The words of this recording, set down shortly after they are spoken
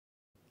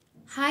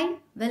Hi,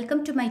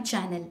 welcome to my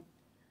channel.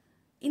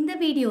 இந்த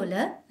வீடியோல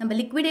நம்ம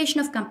liquidation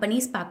of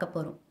companies பார்க்க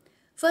போறோம்.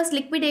 First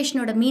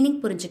liquidationோட மீனிங்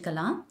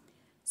புரிஞ்சுக்கலாம்.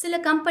 சில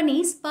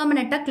கம்பெனிஸ்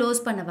பெர்மனண்டா க்ளோஸ்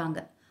பண்ணுவாங்க.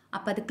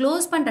 அப்ப அது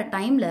க்ளோஸ் பண்ற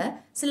டைம்ல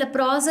சில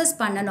process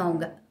பண்ணனும்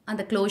அவங்க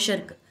அந்த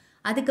க்ளோஷருக்கு.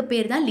 அதுக்கு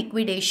பேர் தான்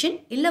liquidation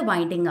இல்ல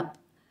winding up.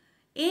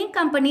 ஏன்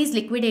கம்பெனிஸ்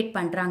liquidate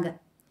பண்றாங்க?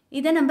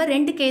 இத நம்ம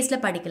ரெண்டு கேஸ்ல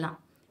படிக்கலாம்.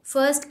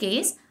 First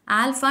case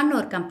ஆல்ஃபான்னு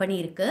ஒரு கம்பெனி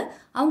இருக்கு.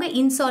 அவங்க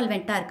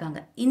இன்சால்வெண்ட்டாக இருக்காங்க.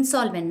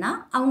 இன்சால்வெண்ட்னா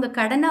அவங்க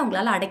கடனை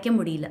அவங்களால அடைக்க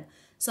முடியல.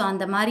 ஸோ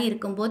அந்த மாதிரி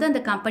இருக்கும்போது அந்த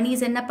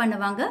கம்பெனிஸ் என்ன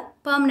பண்ணுவாங்க,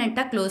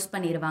 பெர்மனெண்ட்டாக க்ளோஸ்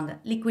பண்ணிடுவாங்க,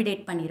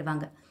 லிக்விடேட்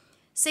பண்ணிடுவாங்க.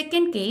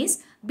 செகண்ட் கேஸ்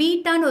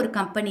பீட்டான்னு ஒரு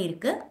கம்பெனி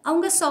இருக்குது.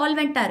 அவங்க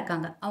சால்வெண்ட்டாக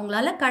இருக்காங்க,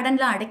 அவங்களால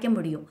கடன்லாம் அடைக்க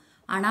முடியும்.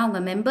 ஆனால்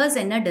அவங்க மெம்பர்ஸ்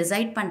என்ன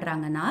டிசைட்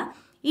பண்ணுறாங்கன்னா,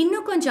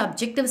 இன்னும் கொஞ்சம்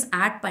அப்ஜெக்டிவ்ஸ்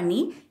ஆட்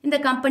பண்ணி இந்த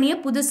கம்பெனியை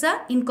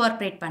புதுசாக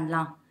இன்கார்பரேட்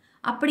பண்ணலாம்,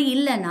 அப்படி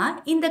இல்லைன்னா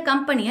இந்த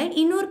கம்பெனியை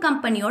இன்னொரு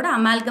கம்பெனியோட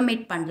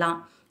அமால்கமேட் பண்ணலாம்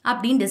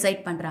அப்படின்னு டிசைட்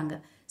பண்ணுறாங்க.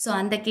 ஸோ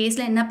அந்த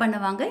கேஸில் என்ன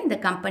பண்ணுவாங்க, இந்த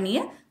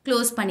கம்பெனியை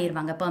க்ளோஸ்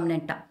பண்ணிடுவாங்க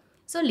பெர்மனெண்ட்டாக.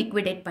 ஸோ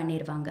லிக்விடேட்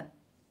பண்ணிடுவாங்க.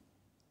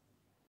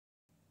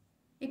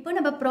 இப்போ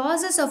நம்ம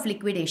ப்ராசஸ் ஆஃப்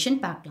லிக்விடேஷன்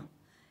பார்க்கலாம்.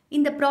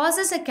 இந்த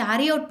ப்ராசஸை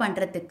கேரி அவுட்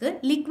பண்ணுறதுக்கு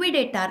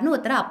லிக்விடேட்டர்னு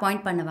ஒருத்தரை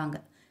அப்பாயிண்ட் பண்ணுவாங்க.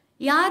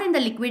 யார்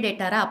இந்த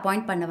லிக்விடேட்டரை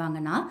அப்பாயிண்ட்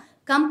பண்ணுவாங்கன்னா,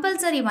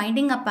 கம்பல்சரி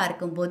வைண்டிங் அப்பாக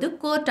இருக்கும்போது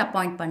கோர்ட்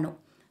அப்பாயிண்ட் பண்ணும்.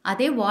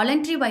 அதே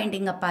வாலண்டரி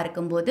வைண்டிங் அப்பாக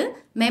இருக்கும்போது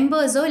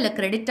மெம்பர்ஸோ இல்லை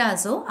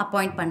கிரெடிட்டார்ஸோ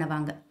அப்பாயிண்ட்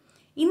பண்ணுவாங்க.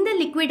 இந்த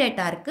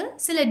லிக்விடேட்டருக்கு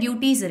சில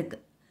டியூட்டிஸ்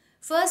இருக்குது.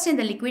 ஃபர்ஸ்ட்,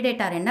 இந்த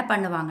லிக்விடேட்டர் என்ன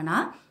பண்ணுவாங்கன்னா,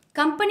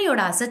 கம்பெனியோட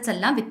அசட்ஸ்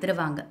எல்லாம்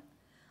விற்றுருவாங்க.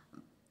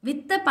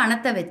 விற்ற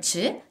பணத்தை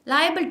வச்சு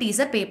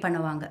லயபிலிட்டிஸை பே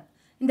பண்ணுவாங்க.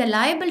 இந்த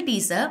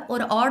லயபிலிட்டிஸை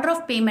ஒரு ஆர்டர்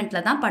ஆஃப்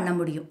பேமெண்ட்டில் தான் பண்ண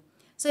முடியும்.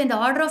 ஸோ இந்த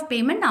ஆர்டர் ஆஃப்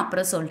பேமெண்ட் நான்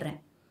அப்புறம் சொல்கிறேன்.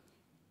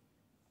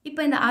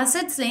 இப்போ இந்த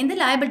அசட்ஸ்லேருந்து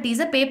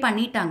லயபிலிட்டிஸை பே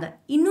பண்ணிட்டாங்க.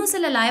 இன்னும்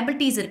சில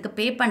லயபிலிட்டிஸ் இருக்குது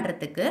பே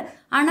பண்ணுறதுக்கு,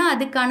 ஆனால்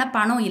அதுக்கான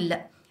பணம் இல்லை.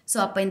 ஸோ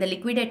அப்போ இந்த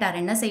லிக்விடேட்டர்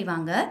என்ன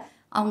செய்வாங்க,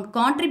 அவங்க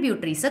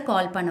கான்ட்ரிபியூட்ரிஸை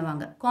கால்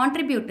பண்ணுவாங்க.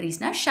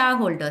 கான்ட்ரிபியூட்ரிஸ்னால் ஷேர்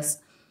ஹோல்டர்ஸ்.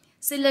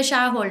 சில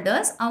ஷேர்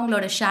ஹோல்டர்ஸ்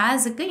அவங்களோட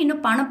ஷேர்ஸுக்கு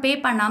இன்னும் பணம் பே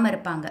பண்ணாமல்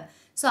இருப்பாங்க.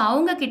 ஸோ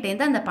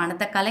அவங்கக்கிட்டேருந்து அந்த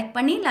பணத்தை கலெக்ட்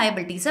பண்ணி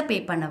லயபிலிட்டிஸை பே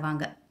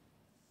பண்ணுவாங்க.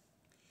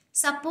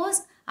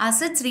 சப்போஸ்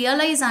அசட்ஸ்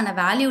ரியலைஸ் ஆன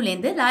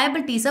வேல்யூலேருந்து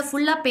லயபிலிட்டிஸை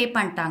ஃபுல்லாக பே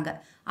பண்ணிட்டாங்க,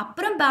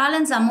 அப்புறம்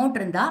பேலன்ஸ் அமௌண்ட்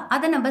இருந்தால்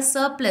அதை நம்ம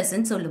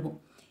சர்ப்ளஸ்ன்னு சொல்லுவோம்.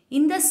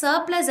 இந்த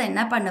சர்ப்ளஸ்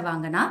என்ன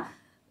பண்ணுவாங்கன்னா,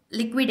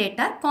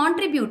 லிக்விடேட்டர்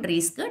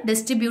கான்ட்ரிபியூட்ரிஸ்க்கு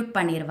டிஸ்ட்ரிபியூட்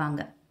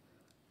பண்ணிடுவாங்க.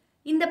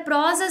 இந்த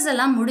ப்ராசஸ்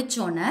எல்லாம்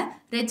முடித்தோன்னே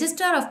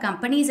ரெஜிஸ்டர் ஆஃப்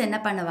கம்பெனிஸ் என்ன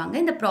பண்ணுவாங்க,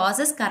 இந்த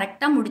ப்ராசஸ்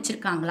கரெக்டாக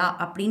முடிச்சிருக்காங்களா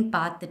அப்படின்னு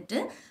பார்த்துட்டு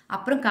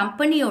அப்புறம்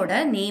கம்பெனியோட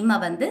நேமை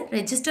வந்து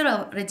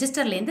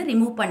ரெஜிஸ்டர்லேருந்து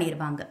ரிமூவ்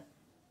பண்ணிடுவாங்க.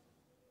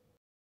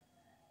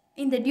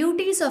 இந்த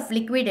டியூட்டிஸ் ஆஃப்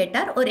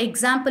லிக்விடேட்டர் ஒரு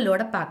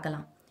எக்ஸாம்பிளோட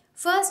பார்க்கலாம்.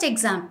 ஃபர்ஸ்ட்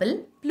எக்ஸாம்பிள்,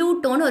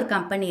 ப்ளூட்டோன்னு ஒரு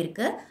கம்பெனி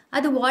இருக்குது.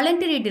 அது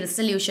வாலண்டரி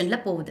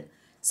டிசல்யூஷனில் போகுது.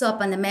 ஸோ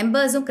அப்போ அந்த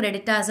மெம்பர்ஸும்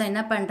கிரெடிட்டார்ஸும்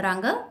என்ன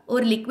பண்ணுறாங்க,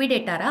 ஒரு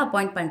லிக்விடேட்டரை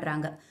அப்பாயிண்ட்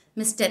பண்ணுறாங்க.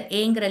 மிஸ்டர்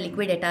ஏங்கிற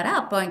லிக்விடேட்டரை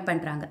அப்பாயிண்ட்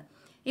பண்ணுறாங்க.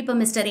 இப்போ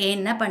மிஸ்டர் ஏ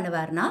என்ன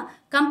பண்ணுவார்னா,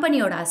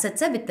 கம்பெனியோட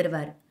அசட்ஸை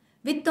விற்றுருவார்.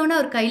 விற்றோன்னே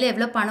ஒரு கையில்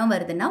எவ்வளோ பணம்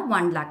வருதுன்னா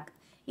 1 lakh.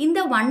 இந்த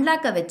 1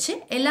 lakh வச்சு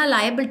எல்லா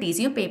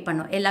லயபிலிட்டிஸையும் பே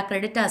பண்ணும், எல்லா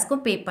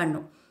கிரெடிட்டார்ஸ்க்கும் பே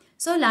பண்ணும்.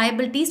 ஸோ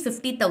லயபிலிட்டிஸ்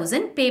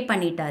 50,000 பே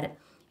பண்ணிட்டாரு.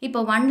 இப்போ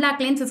 1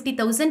 lakhலேருந்து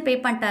 50,000 பே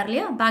பண்ணிட்டார்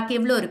இல்லையா, பாக்கி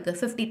எவ்வளோ இருக்குது,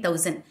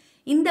 50,000.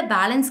 இந்த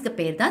பேலன்ஸ்க்கு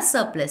பேர் தான்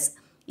சர்ப்ளஸ்.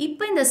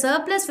 இப்போ இந்த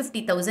சர்ப்ளஸ்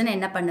 50,000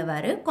 என்ன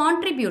பண்ணுவார்,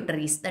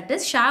 கான்ட்ரிபியூட்டரிஸ் தட்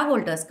இஸ் ஷேர்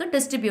ஹோல்டர்ஸ்க்கு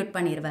டிஸ்ட்ரிபியூட்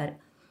பண்ணிடுவார்.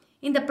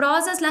 இந்த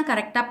ப்ராசஸ்லாம்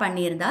கரெக்டாக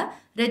பண்ணியிருந்தா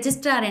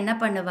ரெஜிஸ்ட்ரார் என்ன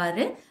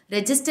பண்ணுவார்,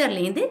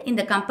 ரெஜிஸ்டர்லேருந்து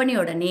இந்த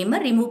கம்பெனியோட நேமை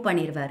ரிமூவ்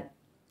பண்ணிடுவார்.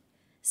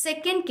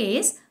 செகண்ட்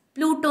கேஸ்,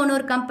 ப்ளூட்டோன்னு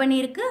ஒரு கம்பெனி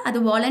இருக்குது. அது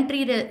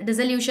வாலண்டரி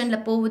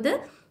டிசல்யூஷனில் போகுது.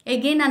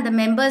 எகெயின் அந்த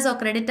மெம்பர்ஸ் ஆஃப்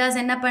கிரெடிட்டர்ஸ்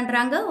என்ன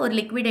பண்ணுறாங்க, ஒரு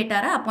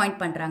லிக்விடேட்டரை அப்பாயிண்ட்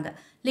பண்ணுறாங்க.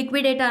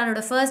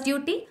 லிக்விடேட்டரோட ஃபர்ஸ்ட்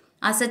டியூட்டி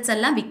அசட்ஸ்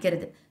எல்லாம்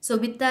விற்கிறது. ஸோ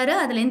விற்றாரு,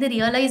 அதுலேருந்து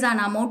ரியலைஸ்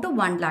ஆன அமௌண்ட்டு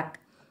 1 lakh.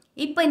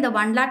 இப்போ இந்த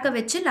 1 lakh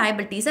வச்சு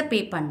லயபிலிட்டிஸை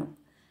பே பண்ணும்.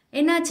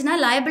 என்னாச்சுன்னா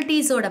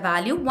லயபிலிட்டிஸோட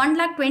value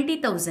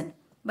 1,20,000,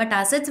 but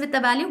assets with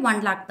value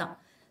 1 lakh தான்.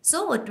 ஸோ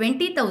ஒரு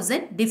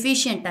 20,000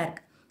 டிஃபிஷியண்ட்டாக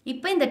இருக்குது.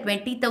 இப்போ இந்த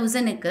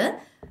 20,000க்கு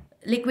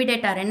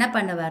லிக்விடேட்டர் என்ன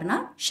பண்ணுவார்னா,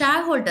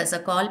 ஷேர் ஹோல்டர்ஸை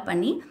கால்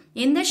பண்ணி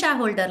எந்த ஷேர்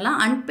ஹோல்டர்லாம்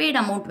அன்பெய்ட்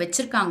அமௌண்ட்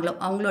வச்சுருக்காங்களோ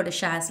அவங்களோட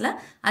ஷேர்ஸில்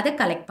அதை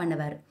கலெக்ட்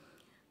பண்ணுவார்.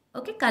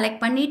 ஓகே,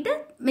 கலெக்ட் பண்ணிவிட்டு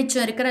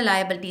மிச்சம் இருக்கிற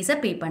லயபிலிட்டிஸை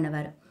பே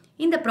பண்ணுவார்.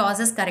 இந்த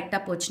ப்ராசஸ்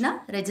கரெக்டாக போச்சுன்னா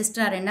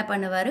ரெஜிஸ்ட்ரார் என்ன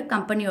பண்ணுவார்,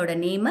 கம்பெனியோட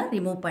நேமை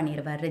ரிமூவ்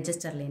பண்ணிடுவார்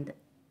ரெஜிஸ்டர்லேருந்து.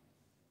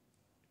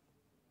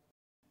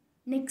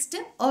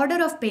 Next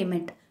order of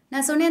payment.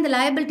 நான் சொன்னேன் அந்த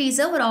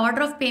லயபிலிட்டிஸை ஒரு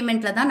ஆர்டர் ஆஃப்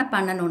பேமெண்ட்டில் தான் நான்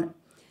பண்ணணும்னு.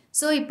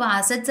 ஸோ இப்போ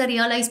அசட்ஸை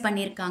ரியலைஸ்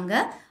பண்ணியிருக்காங்க.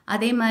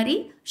 அதே மாதிரி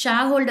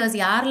ஷேர் ஹோல்டர்ஸ்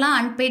யாரெல்லாம்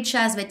அன்பெய்ட்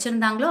ஷேர்ஸ்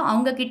வச்சுருந்தாங்களோ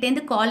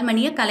அவங்கக்கிட்டேருந்து கால்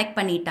மணியை கலெக்ட்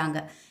பண்ணிட்டாங்க.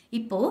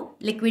 இப்போது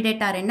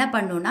லிக்விடேட்டர் என்ன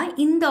பண்ணணும்னா,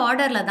 இந்த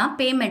ஆர்டரில் தான்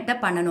பேமெண்ட்டை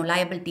பண்ணணும்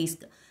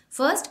லயபிலிட்டிஸ்க்கு.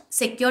 ஃபர்ஸ்ட்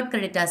செக்யூர்ட்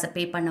கிரெடிட்டர்ஸை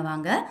பே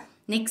பண்ணுவாங்க.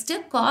 Next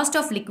cost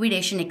of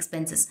liquidation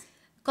expenses.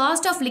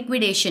 Cost of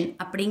liquidation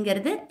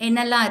அப்படிங்கிறது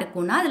என்னெல்லாம்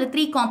இருக்குன்னா, அதில்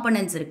 3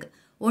 காம்பனன்ட்ஸ் இருக்குது.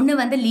 ஒன்று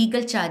வந்து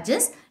legal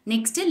charges,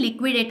 next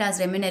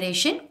லிக்விடேட்டர்ஸ்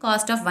remuneration,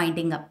 cost of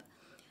winding up.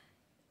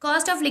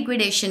 Cost of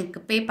லிக்விடேஷனுக்கு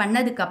பே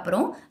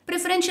பண்ணதுக்கப்புறம்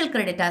ப்ரிஃபரன்ஷியல்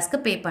கிரெடிட்டார்ஸ்க்கு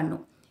பே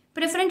பண்ணும்.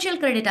 ப்ரிஃபரன்ஷியல்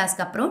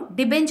கிரெடிட்டார்ஸ்க்கு அப்புறம்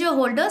debenture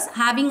holders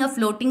having a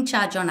floating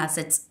charge on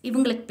assets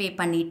இவங்களுக்கு பே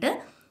பண்ணிவிட்டு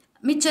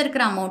மிச்சம்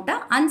இருக்கிற அமௌண்ட்டை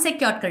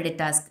அன்செக்யூர்ட்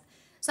கிரெடிட்டார்ஸ்க்கு.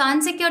 ஸோ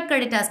அன்செக்யூர்ட்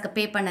கிரெடிட்டார்ஸ்க்கு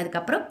பே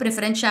பண்ணதுக்கப்புறம்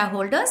ப்ரிஃபரன்ஸ் ஷேர்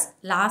ஹோல்டர்ஸ்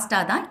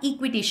லாஸ்ட்டாக தான்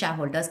ஈக்விட்டி ஷேர்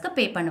ஹோல்டர்ஸ்க்கு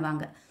பே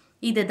பண்ணுவாங்க.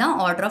 இதுதான்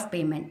order of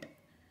payment.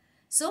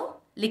 So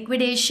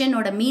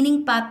லிக்விடேஷனோட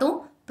meaning பார்த்தோம்,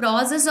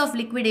 ப்ராசஸ் ஆஃப்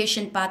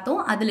லிக்விடேஷன்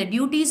பார்த்தோம், அதில்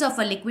duties of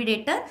a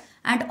liquidator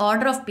and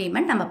order of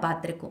payment நம்ம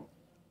பார்த்துருக்கோம்.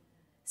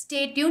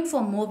 Stay tuned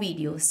for more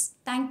videos.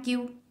 Thank you.